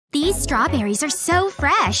These strawberries are so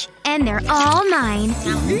fresh. And they're all mine.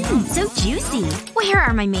 So juicy. Where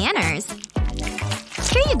are my manners?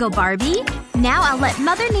 Here you go, Barbie. Now I'll let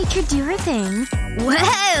Mother Nature do her thing.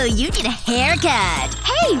 Whoa, you need a haircut.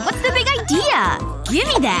 Hey, what's the big idea? Give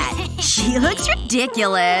me that. She looks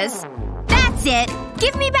ridiculous. That's it.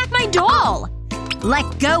 Give me back my doll.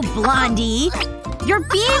 Let go, Blondie. You're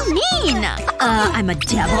being mean. I'm a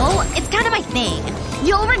devil? It's kind of my thing.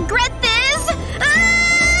 You'll regret this!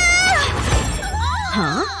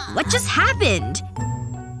 Huh? What just happened?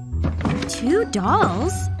 2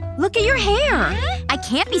 dolls? Look at your hair! I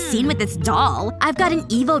can't be seen with this doll. I've got an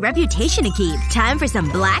evil reputation to keep. Time for some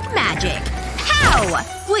black magic. How?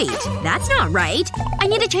 Wait, that's not right. I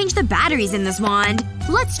need to change the batteries in this wand.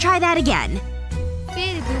 Let's try that again.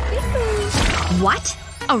 What?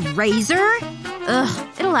 A razor? Ugh,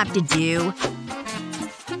 it'll have to do.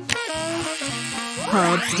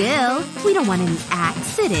 Hold still. We don't want any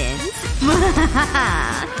accidents.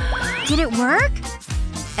 Did it work?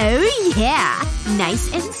 Oh yeah!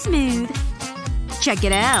 Nice and smooth. Check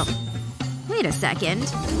it out. Wait a second.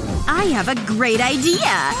 I have a great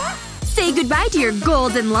idea! Say goodbye to your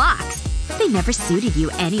golden locks. They never suited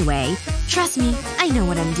you anyway. Trust me, I know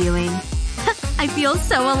what I'm doing. I feel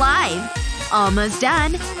so alive. Almost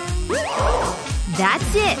done.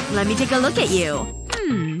 That's it. Let me take a look at you.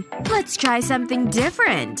 Let's try something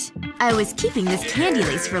different. I was keeping this candy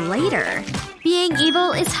lace for later. Being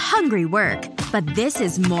evil is hungry work. But this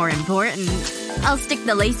is more important. I'll stick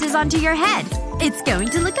the laces onto your head. It's going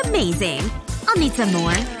to look amazing. I'll need some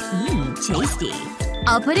more. Tasty.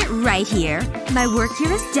 I'll put it right here. My work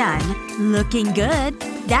here is done. Looking good.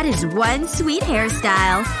 That is one sweet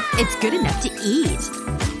hairstyle. It's good enough to eat.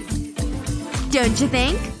 Don't you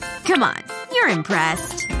think? Come on. You're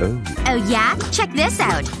impressed. Oh yeah? Check this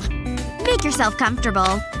out. Make yourself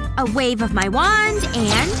comfortable. A wave of my wand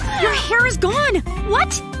and… Your hair is gone!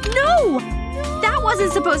 What? No! That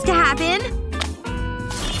wasn't supposed to happen.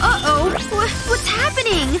 Uh-oh. What's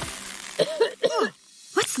happening?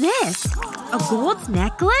 What's this? A gold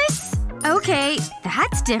necklace? Okay,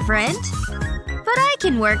 that's different. But I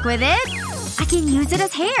can work with it. I can use it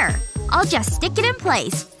as hair. I'll just stick it in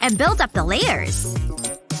place and build up the layers.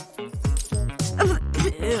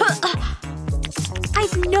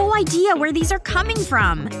 I've no idea where these are coming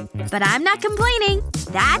from. But I'm not complaining.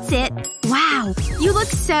 That's it. Wow. You look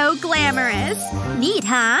so glamorous. Neat,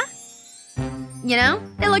 huh? You know,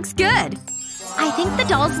 it looks good. I think the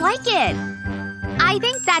dolls like it. I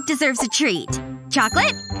think that deserves a treat.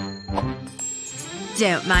 Chocolate?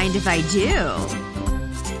 Don't mind if I do.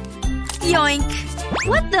 Yoink.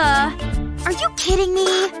 What the… Are you kidding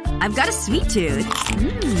me? I've got a sweet tooth.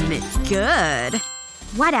 It's good.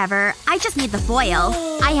 Whatever. I just need the foil.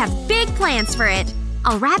 I have big plans for it.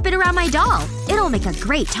 I'll wrap it around my doll. It'll make a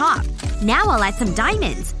great top. Now I'll add some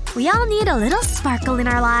diamonds. We all need a little sparkle in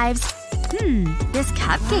our lives. This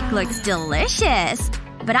cupcake looks delicious.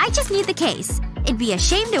 But I just need the case. It'd be a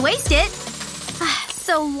shame to waste it.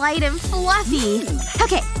 So light and fluffy.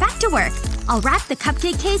 Okay, back to work. I'll wrap the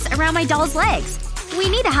cupcake case around my doll's legs. We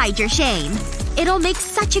need to hide your shame. It'll make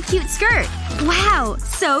such a cute skirt. Wow,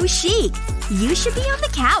 so chic. You should be on the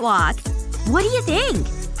catwalk. What do you think?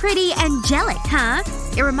 Pretty angelic, huh?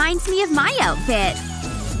 It reminds me of my outfit.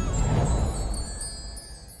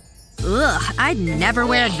 Ugh, I'd never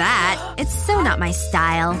wear that. It's so not my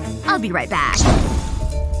style. I'll be right back.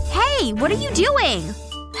 Hey, what are you doing?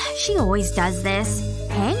 She always does this.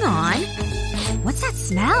 Hang on. What's that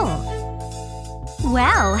smell?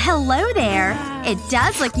 Well, hello there. It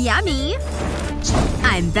does look yummy.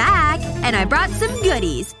 I'm back, and I brought some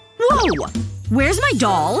goodies. Whoa! Where's my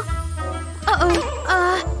doll?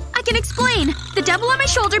 I can explain. The devil on my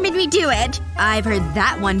shoulder made me do it. I've heard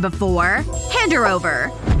that one before. Hand her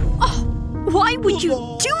over. Oh, why would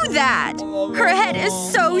you do that? Her head is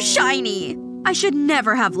so shiny. I should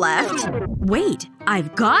never have left. Wait,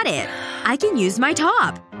 I've got it. I can use my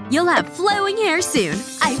top. You'll have flowing hair soon.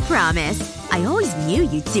 I promise. I always knew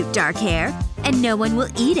you'd suit dark hair. And no one will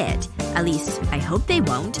eat it. At least, I hope they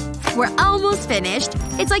won't. We're almost finished.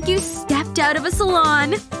 It's like you stepped out of a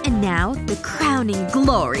salon. And now, the crowning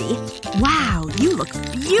glory. Wow, you look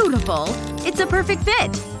beautiful. It's a perfect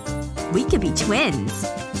fit. We could be twins.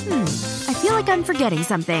 I feel like I'm forgetting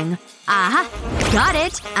something. Aha! Got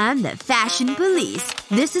it! I'm the fashion police.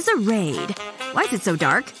 This is a raid. Why is it so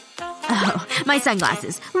dark? Oh, my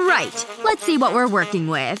sunglasses. Right. Let's see what we're working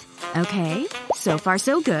with. Okay. So far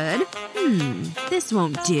so good. This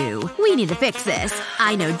won't do. We need to fix this.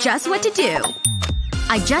 I know just what to do.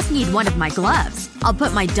 I just need one of my gloves. I'll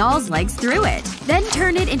put my doll's legs through it. Then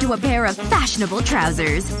turn it into a pair of fashionable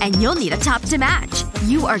trousers. And you'll need a top to match.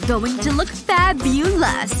 You are going to look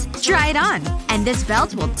fabulous. Try it on. And this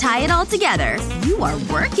belt will tie it all together. You are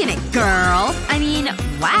working it, girl. I mean,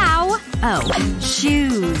 wow. Oh,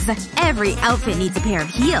 shoes. Every outfit needs a pair of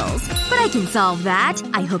heels. But I can solve that.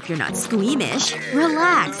 I hope you're not squeamish.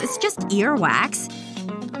 Relax. It's just earwax.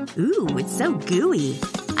 Ooh, it's so gooey.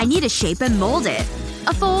 I need to shape and mold it.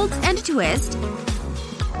 A fold and a twist.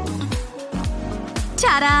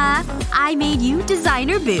 Ta-da! I made you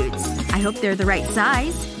designer boots. I hope they're the right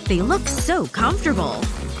size. They look so comfortable.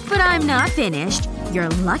 But I'm not finished. You're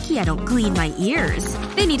lucky I don't clean my ears.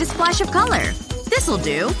 They need a splash of color. This'll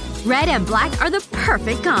do. Red and black are the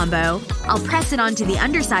perfect combo. I'll press it onto the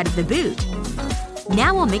underside of the boot.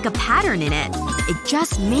 Now I'll make a pattern in it. It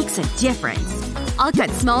just makes a difference. I'll cut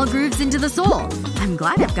small grooves into the sole. I'm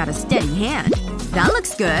glad I've got a steady hand. That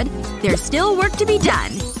looks good. There's still work to be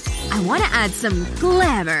done. I want to add some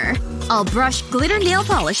glamour. I'll brush glitter nail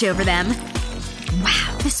polish over them.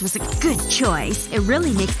 Wow, this was a good choice. It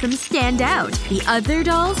really makes them stand out. The other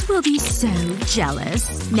dolls will be so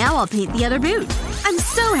jealous. Now I'll paint the other boot. I'm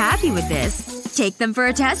so happy with this. Take them for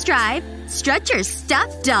a test drive. Strut your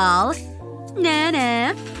stuff, doll.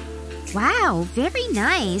 Nah. Wow, very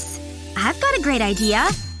nice. I've got a great idea.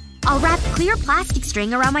 I'll wrap clear plastic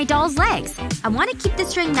string around my doll's legs. I want to keep the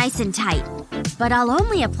string nice and tight. But I'll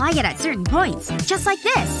only apply it at certain points. Just like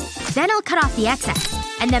this. Then I'll cut off the excess.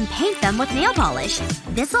 And then paint them with nail polish.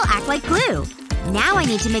 This'll act like glue. Now I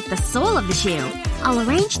need to make the sole of the shoe. I'll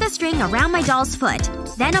arrange the string around my doll's foot.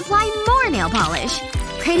 Then apply more nail polish.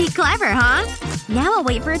 Pretty clever, huh? Now I'll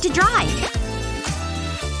wait for it to dry.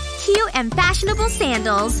 Cute and fashionable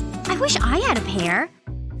sandals. I wish I had a pair.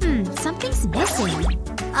 Something's missing.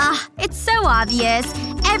 It's so obvious.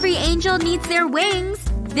 Every angel needs their wings.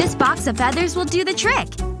 This box of feathers will do the trick.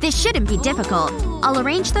 This shouldn't be difficult. I'll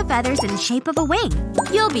arrange the feathers in the shape of a wing.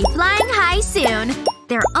 You'll be flying high soon.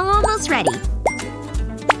 They're almost ready.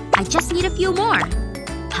 I just need a few more.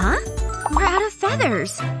 Huh? We're out of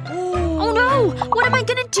feathers. Oh no! What am I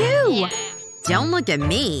gonna do? Don't look at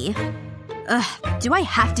me. Ugh. Do I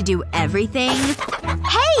have to do everything?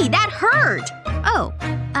 Hey! That hurt! Oh.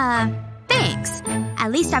 Thanks. At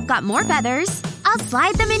least I've got more feathers. I'll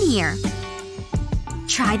slide them in here.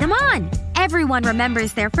 Try them on. Everyone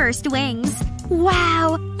remembers their first wings.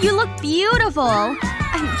 Wow. You look beautiful.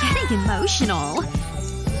 I'm getting emotional.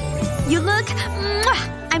 You look…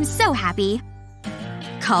 mwah, I'm so happy.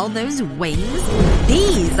 Call those wings?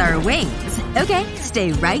 These are wings. Okay,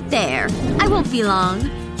 stay right there. I won't be long.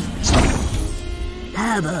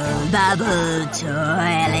 Bubble, bubble, toil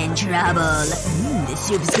and trouble. The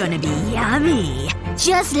soup's gonna be yummy.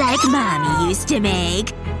 Just like Mommy used to make.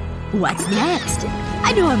 What's next?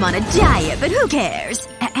 I know I'm on a diet, but who cares?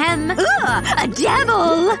 A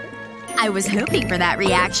devil! I was hoping for that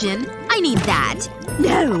reaction. I need that.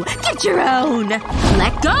 No! Get your own!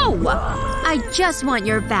 Let go! I just want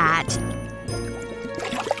your bat.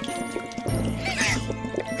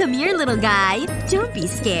 Come here, little guy. Don't be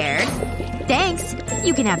scared. Thanks.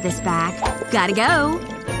 You can have this back. Gotta go.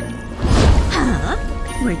 Huh?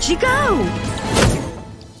 Where'd you go?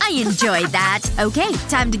 I enjoyed that. Okay,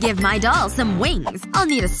 time to give my doll some wings. I'll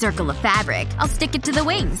need a circle of fabric. I'll stick it to the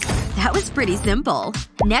wings. That was pretty simple.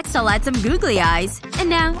 Next I'll add some googly eyes. And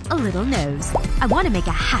now, a little nose. I want to make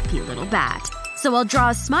a happy little bat. So I'll draw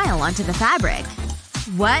a smile onto the fabric.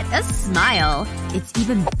 What a smile. It's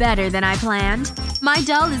even better than I planned. My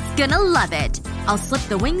doll is gonna love it. I'll slip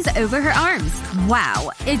the wings over her arms.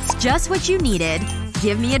 Wow. It's just what you needed.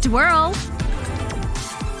 Give me a twirl.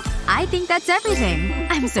 I think that's everything.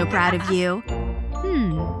 I'm so proud of you.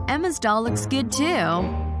 Emma's doll looks good too.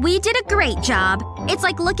 We did a great job. It's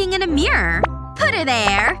like looking in a mirror. Put her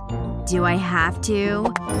there. Do I have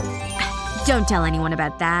to? Don't tell anyone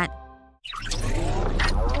about that.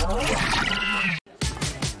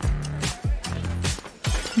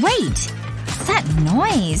 Wait! What's that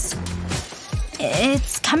noise?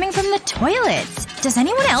 It's coming from the toilets. Does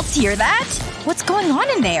anyone else hear that? What's going on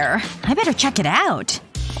in there? I better check it out.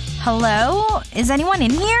 Hello? Is anyone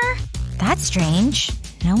in here? That's strange.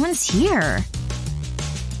 No one's here.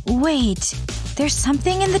 Wait. There's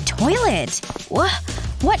something in the toilet.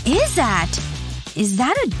 What is that? Is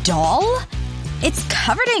that a doll? It's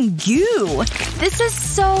covered in goo. This is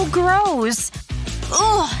so gross.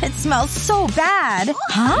 Ugh, it smells so bad.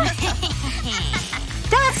 Huh?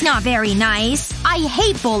 That's not very nice. I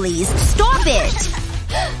hate bullies. Stop it!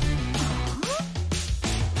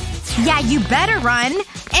 Yeah, you better run.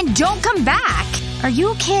 And don't come back. Are you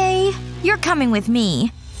okay? You're coming with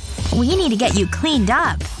me. We need to get you cleaned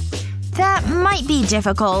up. That might be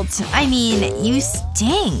difficult. I mean, you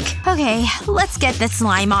stink. Okay, let's get this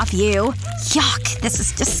slime off you. Yuck, this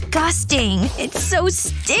is disgusting. It's so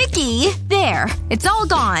sticky. There, it's all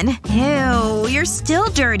gone. Ew, you're still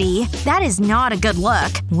dirty. That is not a good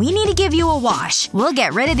look. We need to give you a wash. We'll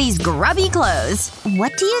get rid of these grubby clothes.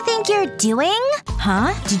 What do you think you're doing?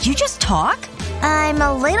 Huh? Did you just talk? I'm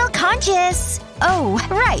a little conscious. Oh,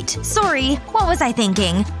 right. Sorry. What was I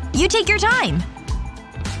thinking? You take your time.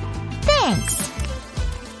 Thanks.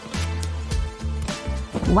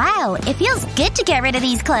 Wow, it feels good to get rid of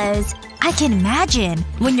these clothes. I can imagine.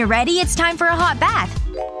 When you're ready, it's time for a hot bath.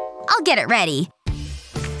 I'll get it ready.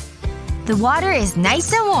 The water is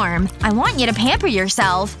nice and warm. I want you to pamper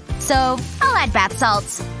yourself. So, I'll add bath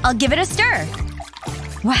salts. I'll give it a stir.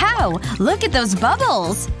 Wow, look at those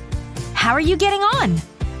bubbles. How are you getting on?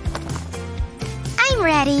 I'm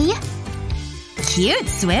ready. Cute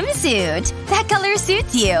swimsuit. That color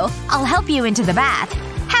suits you. I'll help you into the bath.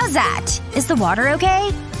 How's that? Is the water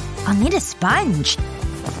okay? I'll need a sponge.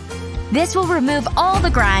 This will remove all the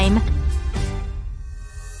grime.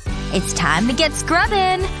 It's time to get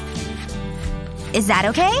scrubbing. Is that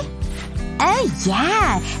okay? Oh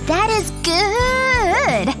yeah, that is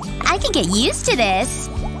good. I can get used to this.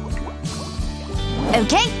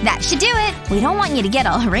 Okay, that should do it. We don't want you to get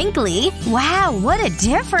all wrinkly. Wow, what a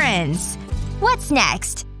difference. What's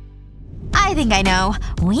next? I think I know.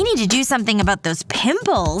 We need to do something about those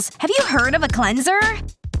pimples. Have you heard of a cleanser?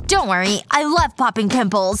 Don't worry, I love popping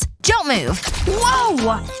pimples. Don't move.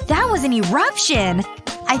 Whoa! That was an eruption.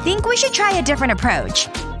 I think we should try a different approach.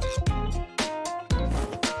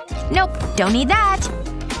 Nope, don't need that.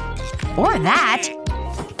 Or that.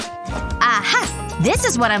 Aha! This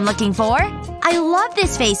is what I'm looking for. I love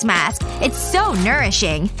this face mask. It's so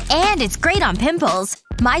nourishing. And it's great on pimples.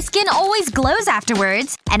 My skin always glows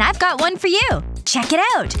afterwards. And I've got one for you. Check it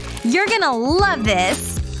out. You're gonna love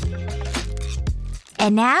this.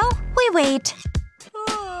 And now, we wait.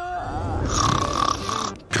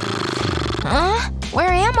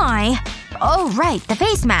 Where am I? Oh, right. The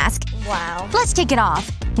face mask. Wow. Let's take it off.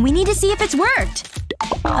 We need to see if it's worked.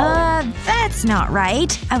 That's not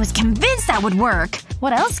right. I was convinced that would work.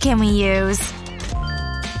 What else can we use?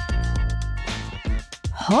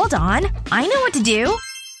 Hold on. I know what to do.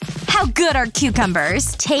 How good are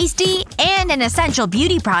cucumbers? Tasty and an essential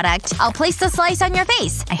beauty product. I'll place the slice on your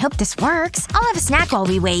face. I hope this works. I'll have a snack while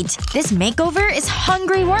we wait. This makeover is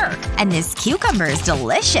hungry work. And this cucumber is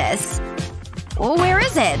delicious. Where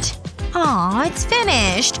is it? Aw, it's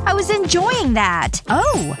finished. I was enjoying that.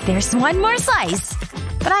 Oh, there's one more slice.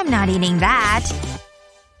 But I'm not eating that.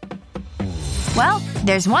 Well,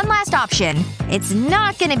 there's one last option. It's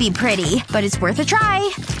not gonna be pretty, but it's worth a try.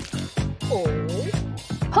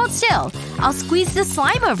 Hold still. I'll squeeze the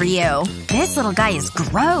slime over you. This little guy is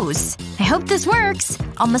gross. I hope this works.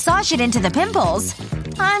 I'll massage it into the pimples.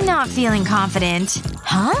 I'm not feeling confident.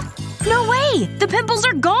 Huh? No way! The pimples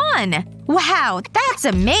are gone! Wow, that's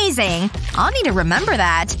amazing! I'll need to remember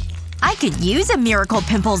that. I could use a miracle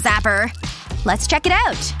pimple zapper. Let's check it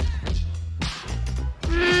out.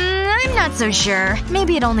 I'm not so sure.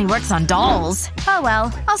 Maybe it only works on dolls. Oh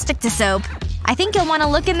well, I'll stick to soap. I think you'll want to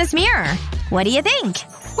look in this mirror. What do you think?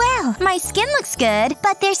 Well, my skin looks good,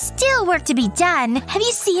 but there's still work to be done. Have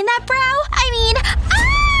you seen that brow? I mean,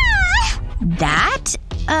 ah! That?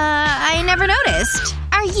 I never noticed.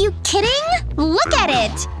 Are you kidding? Look at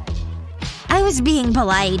it! I was being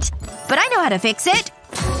polite. But I know how to fix it.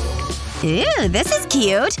 Ooh, this is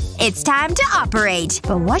cute. It's time to operate.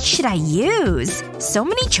 But what should I use? So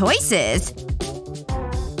many choices.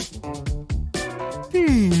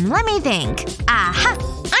 Let me think. Aha!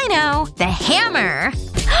 I know! The hammer!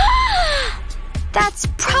 That's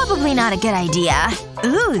probably not a good idea.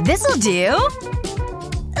 Ooh, this'll do.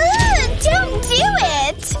 Don't do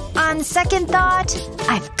it! On second thought,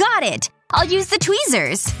 I've got it! I'll use the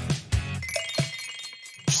tweezers.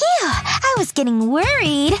 Phew, I was getting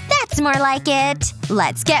worried. That's more like it.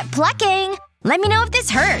 Let's get plucking. Let me know if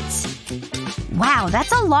this hurts. Wow,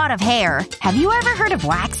 that's a lot of hair. Have you ever heard of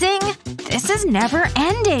waxing? This is never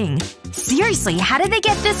ending. Seriously, how did they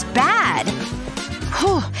get this bad?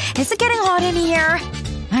 Whew, is it getting hot in here?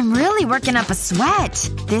 I'm really working up a sweat.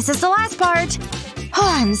 This is the last part. Oh,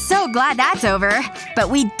 I'm so glad that's over. But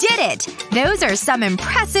we did it! Those are some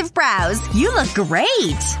impressive brows. You look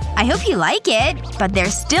great! I hope you like it. But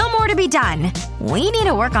there's still more to be done. We need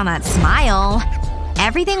to work on that smile.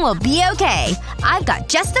 Everything will be okay. I've got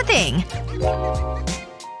just the thing.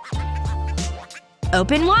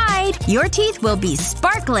 Open wide. Your teeth will be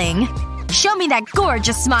sparkling. Show me that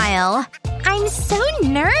gorgeous smile. I'm so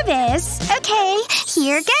nervous. Okay,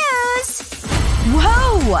 here goes.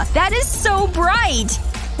 Whoa! That is so bright!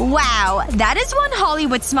 Wow, that is one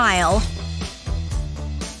Hollywood smile.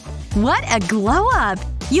 What a glow-up!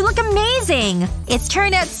 You look amazing! It's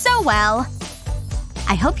turned out so well.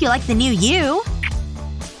 I hope you like the new you.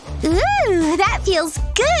 Ooh, that feels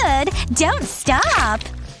good. Don't stop.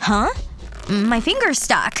 Huh? My finger's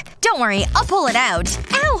stuck. Don't worry, I'll pull it out.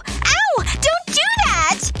 Ow! Ow! Don't do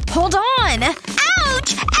that! Hold on!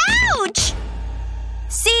 Ouch! Ouch!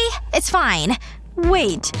 See? It's fine.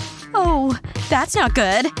 Wait. Oh, that's not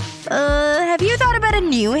good. Have you thought about a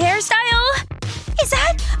new hairstyle? Is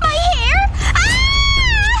that my hair?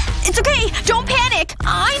 Ah! It's okay! Don't panic!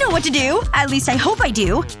 I know what to do. At least I hope I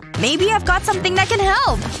do. Maybe I've got something that can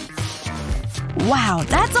help. Wow,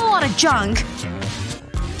 that's a lot of junk.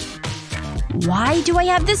 Why do I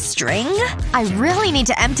have this string? I really need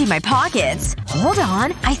to empty my pockets. Hold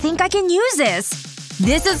on. I think I can use this.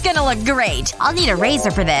 This is gonna look great. I'll need a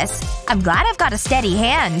razor for this. I'm glad I've got a steady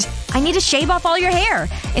hand. I need to shave off all your hair.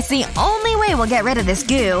 It's the only way we'll get rid of this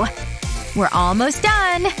goo. We're almost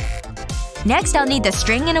done. Next I'll need the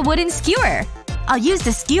string and a wooden skewer. I'll use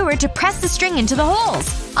the skewer to press the string into the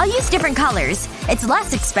holes. I'll use different colors. It's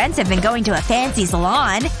less expensive than going to a fancy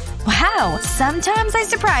salon. Wow, sometimes I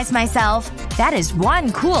surprise myself. That is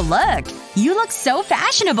one cool look. You look so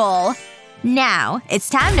fashionable. Now, it's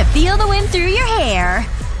time to feel the wind through your hair.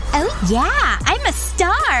 Oh yeah, I'm a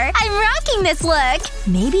star. I'm rocking this look.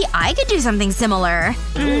 Maybe I could do something similar.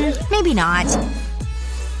 Maybe not.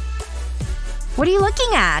 What are you looking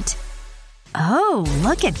at? Oh,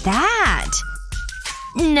 look at that.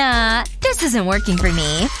 Nah, this isn't working for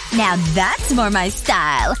me. Now that's more my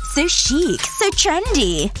style. So chic, so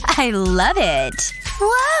trendy. I love it.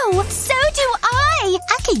 Whoa, so do I!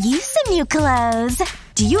 I could use some new clothes.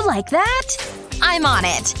 Do you like that? I'm on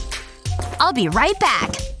it. I'll be right back.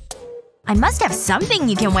 I must have something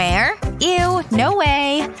you can wear. Ew, no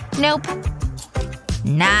way. Nope.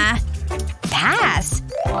 Nah. Pass.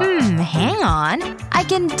 Hang on. I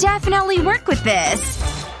can definitely work with this.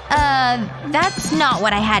 That's not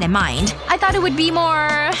what I had in mind. I thought it would be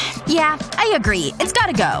more… Yeah, I agree. It's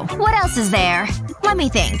gotta go. What else is there? Let me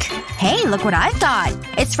think. Hey, look what I've got.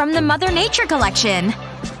 It's from the Mother Nature collection.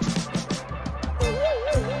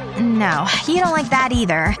 No, you don't like that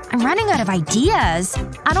either. I'm running out of ideas.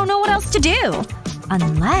 I don't know what else to do.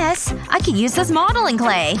 Unless I could use this modeling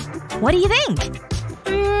clay. What do you think?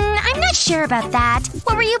 I'm not sure about that.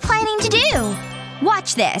 What were you planning to do?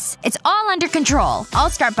 Watch this. It's all under control.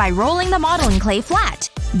 I'll start by rolling the modeling clay flat.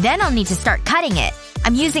 Then I'll need to start cutting it.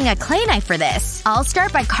 I'm using a clay knife for this. I'll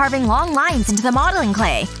start by carving long lines into the modeling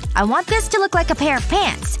clay. I want this to look like a pair of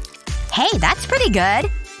pants. Hey, that's pretty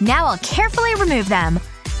good. Now I'll carefully remove them.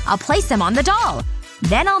 I'll place them on the doll.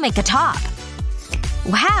 Then I'll make a top.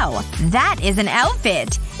 Wow, that is an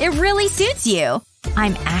outfit. It really suits you.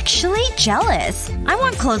 I'm actually jealous. I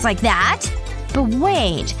want clothes like that. But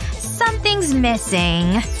wait. Something's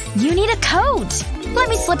missing. You need a coat. Let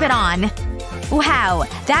me slip it on. Wow,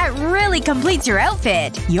 that really completes your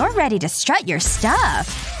outfit. You're ready to strut your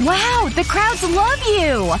stuff. Wow, the crowds love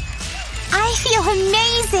you! I feel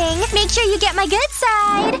amazing! Make sure you get my good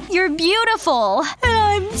side! You're beautiful. And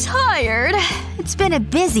I'm tired. It's been a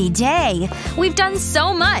busy day. We've done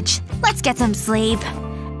so much. Let's get some sleep.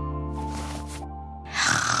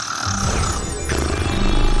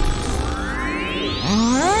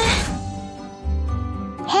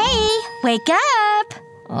 Hey! Wake up!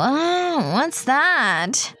 Oh, what's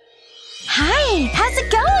that? Hi! How's it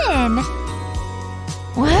going?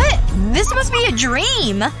 What? This must be a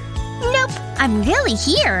dream. Nope. I'm really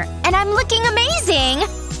here. And I'm looking amazing!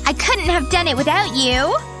 I couldn't have done it without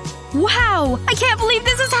you. Wow! I can't believe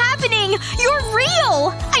this is happening! You're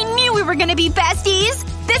real! I knew we were gonna be besties!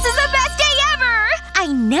 This is the best day ever! I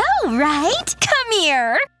know, right? Come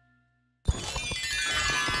here!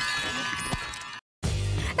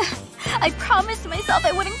 I promised myself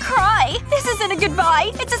I wouldn't cry. This isn't a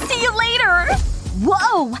goodbye. It's a see you later.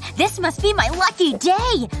 Whoa! This must be my lucky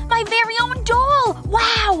day! My very own doll!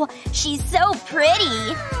 Wow! She's so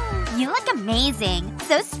pretty! You look amazing.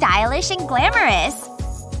 So stylish and glamorous.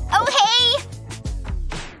 Oh, hey!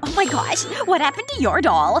 Oh my gosh. What happened to your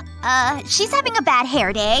doll? She's having a bad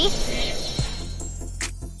hair day.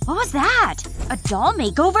 What was that? A doll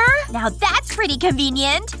makeover? Now that's pretty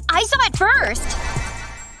convenient. I saw it first.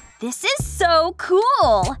 This is so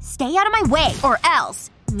cool. Stay out of my way, or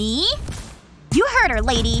else. Me? You heard her,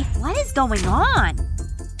 lady. What is going on?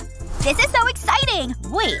 This is so exciting!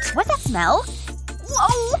 Wait, what's that smell?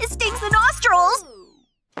 Whoa! It stings the nostrils!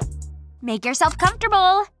 Make yourself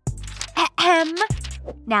comfortable. Ahem.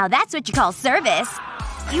 Now that's what you call service.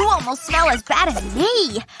 You almost smell as bad as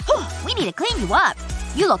me. We need to clean you up.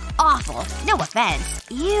 You look awful. No offense.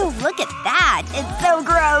 Ew, look at that. It's so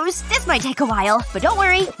gross. This might take a while, but don't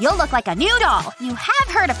worry. You'll look like a new doll. You have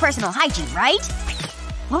heard of personal hygiene, right?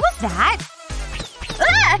 What was that?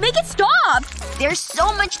 Ah! Make it stop! There's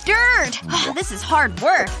so much dirt. This is hard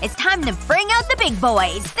work. It's time to bring out the big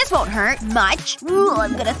boys. This won't hurt much. Ooh,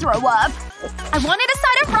 I'm gonna throw up. I wanted a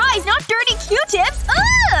side of fries, not dirty Q-tips.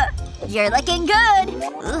 You're looking good.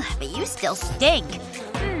 Ugh, but you still stink.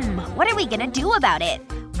 What are we gonna do about it?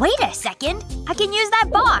 Wait a second. I can use that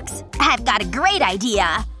box. I've got a great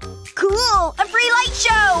idea. Cool! A free light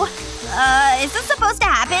show! Is this supposed to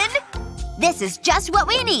happen? This is just what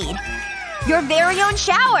we need. Your very own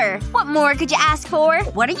shower! What more could you ask for?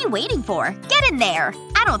 What are you waiting for? Get in there!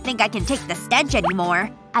 I don't think I can take the stench anymore.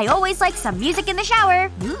 I always like some music in the shower.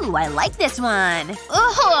 Ooh, I like this one.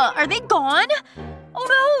 Ugh! Are they gone?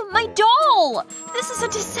 Oh no! My doll! This is a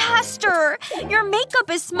disaster! Your makeup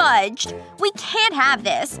is smudged. We can't have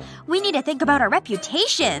this. We need to think about our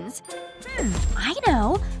reputations. I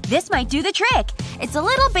know. This might do the trick. It's a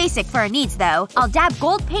little basic for our needs, though. I'll dab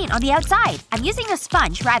gold paint on the outside. I'm using a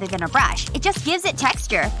sponge rather than a brush. It just gives it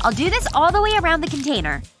texture. I'll do this all the way around the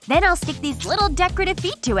container. Then I'll stick these little decorative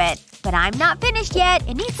feet to it. But I'm not finished yet.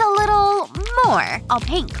 It needs a little more. I'll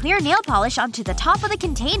paint clear nail polish onto the top of the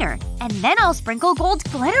container. And then I'll sprinkle gold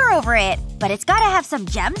glitter over it. But it's gotta have some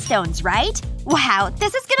gemstones, right? Wow,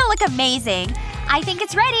 this is gonna look amazing. I think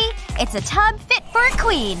it's ready. It's a tub fit for a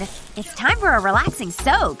queen. It's time for a relaxing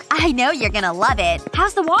soak. I know you're gonna love it.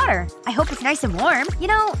 How's the water? I hope it's nice and warm. You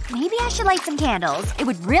know, maybe I should light some candles. It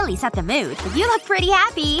would really set the mood. But you look pretty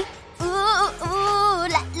happy. Ooh, ooh,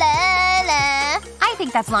 la la la. I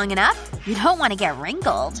think that's long enough. You don't want to get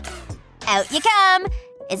wrinkled. Out you come.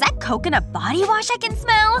 Is that coconut body wash I can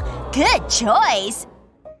smell? Good choice.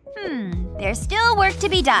 There's still work to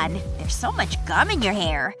be done. There's so much gum in your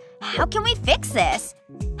hair. How can we fix this?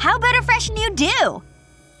 How about a fresh new do?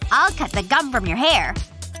 I'll cut the gum from your hair.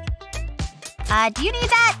 Do you need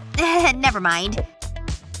that? Never mind.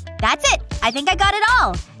 That's it. I think I got it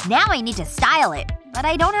all. Now I need to style it. But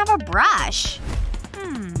I don't have a brush.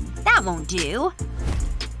 That won't do.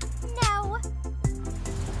 No.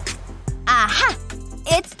 Aha!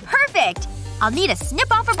 It's perfect! I'll need to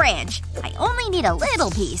snip off a branch. I only need a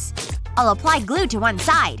little piece. I'll apply glue to one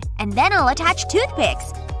side. And then I'll attach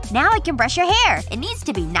toothpicks. Now I can brush your hair. It needs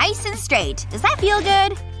to be nice and straight. Does that feel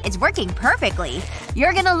good? It's working perfectly.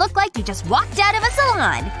 You're gonna look like you just walked out of a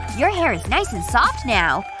salon. Your hair is nice and soft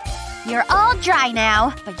now. You're all dry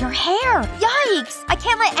now. But your hair! Yikes! I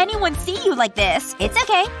can't let anyone see you like this. It's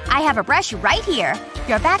okay. I have a brush right here.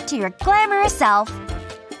 You're back to your glamorous self.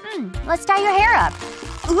 Let's dye your hair up.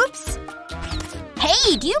 Oops.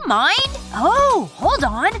 Hey, do you mind? Oh, hold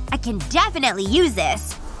on. I can definitely use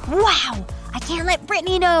this. Wow! I can't let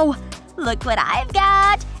Brittany know. Look what I've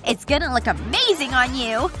got. It's gonna look amazing on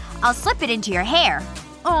you. I'll slip it into your hair.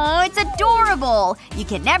 Oh, it's adorable. You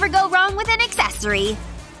can never go wrong with an accessory.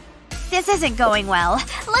 This isn't going well.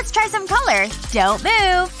 Let's try some color. Don't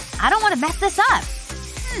move. I don't want to mess this up.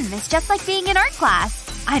 It's just like being in art class.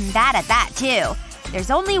 I'm bad at that, too.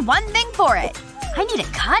 There's only one thing for it. I need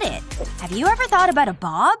to cut it. Have you ever thought about a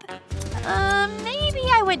bob? Maybe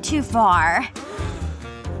I went too far.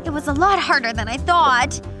 It was a lot harder than I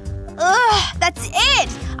thought. Ugh, that's it!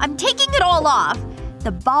 I'm taking it all off.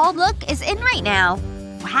 The bald look is in right now.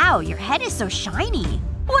 Wow, your head is so shiny.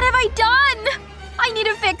 What have I done? I need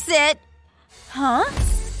to fix it. Huh?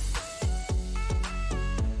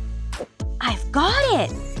 I've got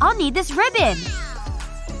it! I'll need this ribbon.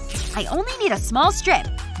 I only need a small strip.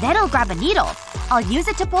 Then I'll grab a needle. I'll use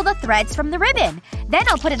it to pull the threads from the ribbon. Then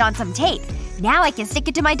I'll put it on some tape. Now I can stick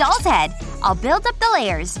it to my doll's head. I'll build up the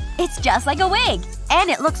layers. It's just like a wig. And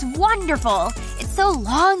it looks wonderful. It's so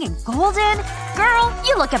long and golden. Girl,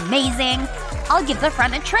 you look amazing. I'll give the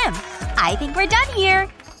front a trim. I think we're done here.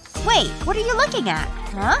 Wait, what are you looking at?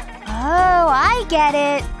 Huh? Oh, I get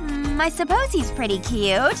it. I suppose he's pretty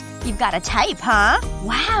cute. You've got a type, huh?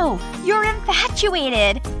 Wow, you're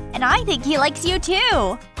infatuated. And I think he likes you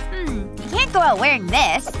too. You can't go out wearing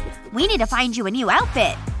this. We need to find you a new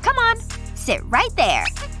outfit. Come on. Sit right there.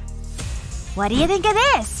 What do you think of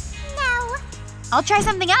this? No. I'll try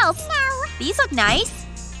something else. No. These look nice.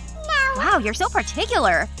 No. Wow, you're so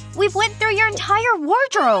particular. We've went through your entire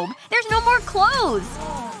wardrobe. There's no more clothes.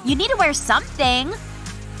 You need to wear something.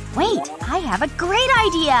 Wait, I have a great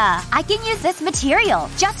idea. I can use this material.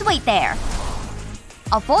 Just wait there.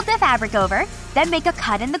 I'll fold the fabric over, then make a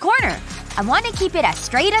cut in the corner. I want to keep it as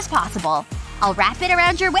straight as possible. I'll wrap it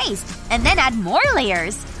around your waist, and then add more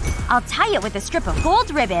layers. I'll tie it with a strip of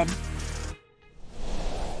gold ribbon.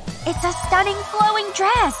 It's a stunning flowing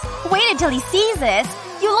dress! Wait until he sees this!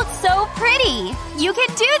 You look so pretty! You can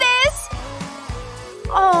do this!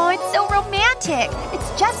 Oh, it's so romantic.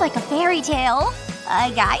 It's just like a fairy tale.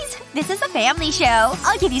 Guys, this is a family show.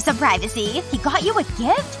 I'll give you some privacy. He got you a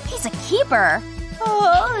gift? He's a keeper.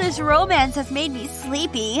 Oh, this romance has made me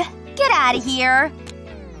sleepy. Get out of here.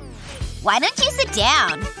 Why don't you sit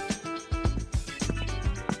down?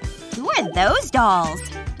 Who are those dolls?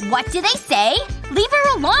 What do they say? Leave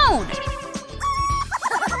her alone!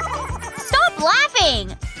 Stop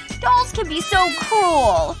laughing! Dolls can be so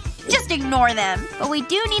cruel. Just ignore them. But we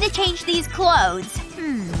do need to change these clothes.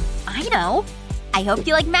 I know. I hope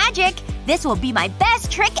you like magic. This will be my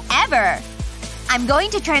best trick ever. I'm going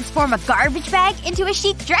to transform a garbage bag into a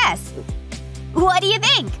chic dress. What do you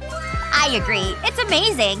think? I agree. It's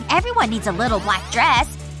amazing. Everyone needs a little black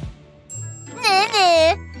dress.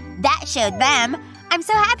 Nah. That showed them. I'm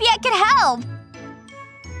so happy I could help.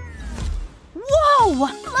 Whoa!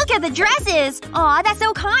 Look at the dresses! Aw, that's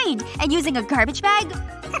so kind. And using a garbage bag?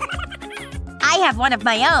 I have one of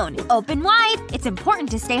my own. Open wide. It's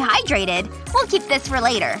important to stay hydrated. We'll keep this for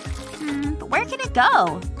later. But where can it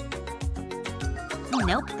go?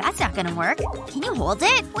 Nope, that's not gonna work. Can you hold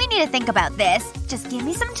it? We need to think about this. Just give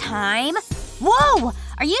me some time. Whoa!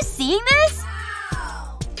 Are you seeing this?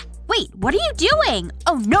 Wait, what are you doing?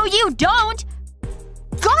 Oh no you don't!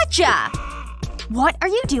 Gotcha! What are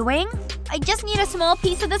you doing? I just need a small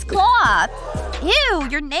piece of this cloth. Ew,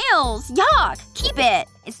 your nails. Yuck. Keep it.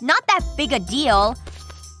 It's not that big a deal.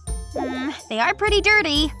 They are pretty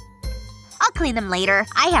dirty. I'll clean them later.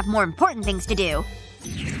 I have more important things to do.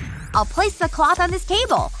 I'll place the cloth on this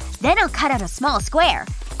table. Then I'll cut out a small square.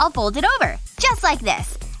 I'll fold it over. Just like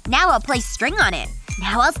this. Now I'll place string on it.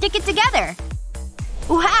 Now I'll stick it together.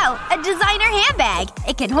 Wow! A designer handbag!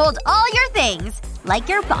 It can hold all your things. Like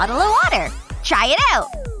your bottle of water. Try it out.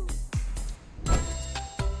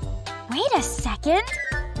 Wait a second.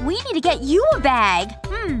 We need to get you a bag.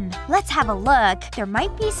 Let's have a look. There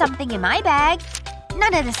might be something in my bag.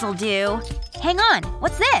 None of this'll do. Hang on.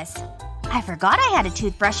 What's this? I forgot I had a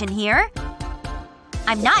toothbrush in here.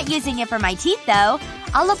 I'm not using it for my teeth, though.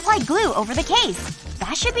 I'll apply glue over the case.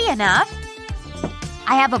 That should be enough.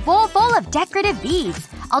 I have a bowl full of decorative beads.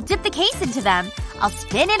 I'll dip the case into them. I'll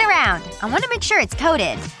spin it around. I want to make sure it's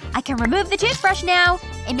coated. I can remove the toothbrush now.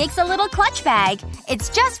 It makes a little clutch bag. It's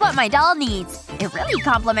just what my doll needs. It really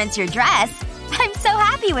complements your dress. I'm so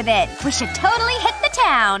happy with it. We should totally hit the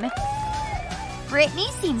town. Brittany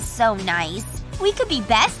seems so nice. We could be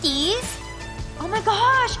besties. Oh my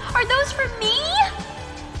gosh! Are those for me?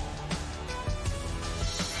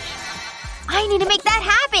 I need to make that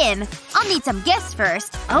happen! I'll need some gifts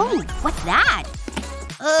first. Oh, what's that?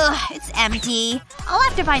 Ugh, it's empty. I'll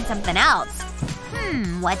have to find something else.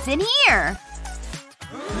 What's in here?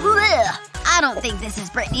 Ugh, I don't think this is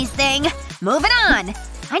Brittany's thing. Moving on.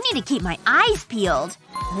 I need to keep my eyes peeled.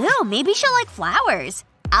 Ooh, maybe she'll like flowers.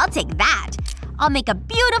 I'll take that. I'll make a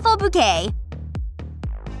beautiful bouquet.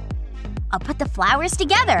 I'll put the flowers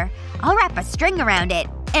together. I'll wrap a string around it.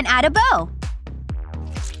 And add a bow.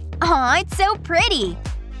 Aw, it's so pretty.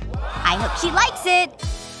 I hope she likes it.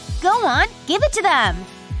 Go on, give it to them.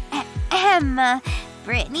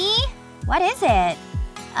 Brittany? What is it?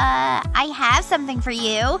 I have something for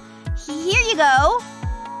you. Here you go.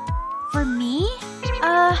 For me?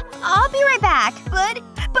 I'll be right back. Bud?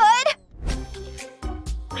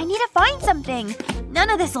 I need to find something.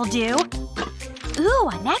 None of this'll do. Ooh,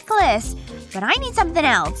 a necklace. But I need something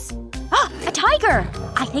else. Ah, a tiger!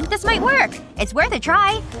 I think this might work. It's worth a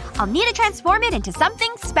try. I'll need to transform it into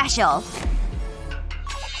something special.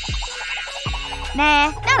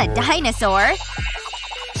 Nah, not a dinosaur.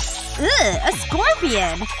 Ugh, a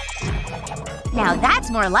scorpion. Now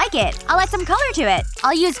that's more like it. I'll add some color to it.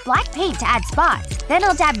 I'll use black paint to add spots. Then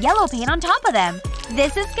I'll dab yellow paint on top of them.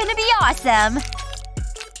 This is gonna be awesome.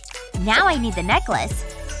 Now I need the necklace.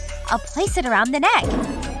 I'll place it around the neck.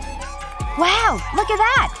 Wow, look at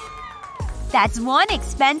that! That's one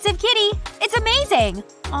expensive kitty. It's amazing!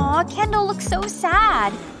 Aw, Kendall looks so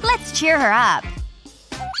sad. Let's cheer her up.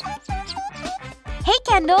 Hey,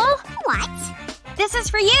 Kendall! What? This is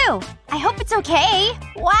for you. I hope it's okay.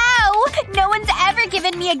 Wow! No one's ever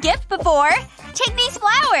given me a gift before. Take these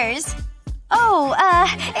flowers. Oh,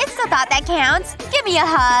 it's the thought that counts. Give me a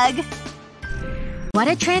hug. What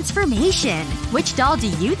a transformation! Which doll do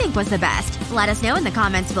you think was the best? Let us know in the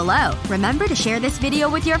comments below. Remember to share this video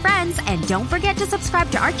with your friends, and don't forget to subscribe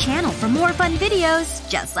to our channel for more fun videos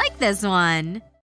just like this one.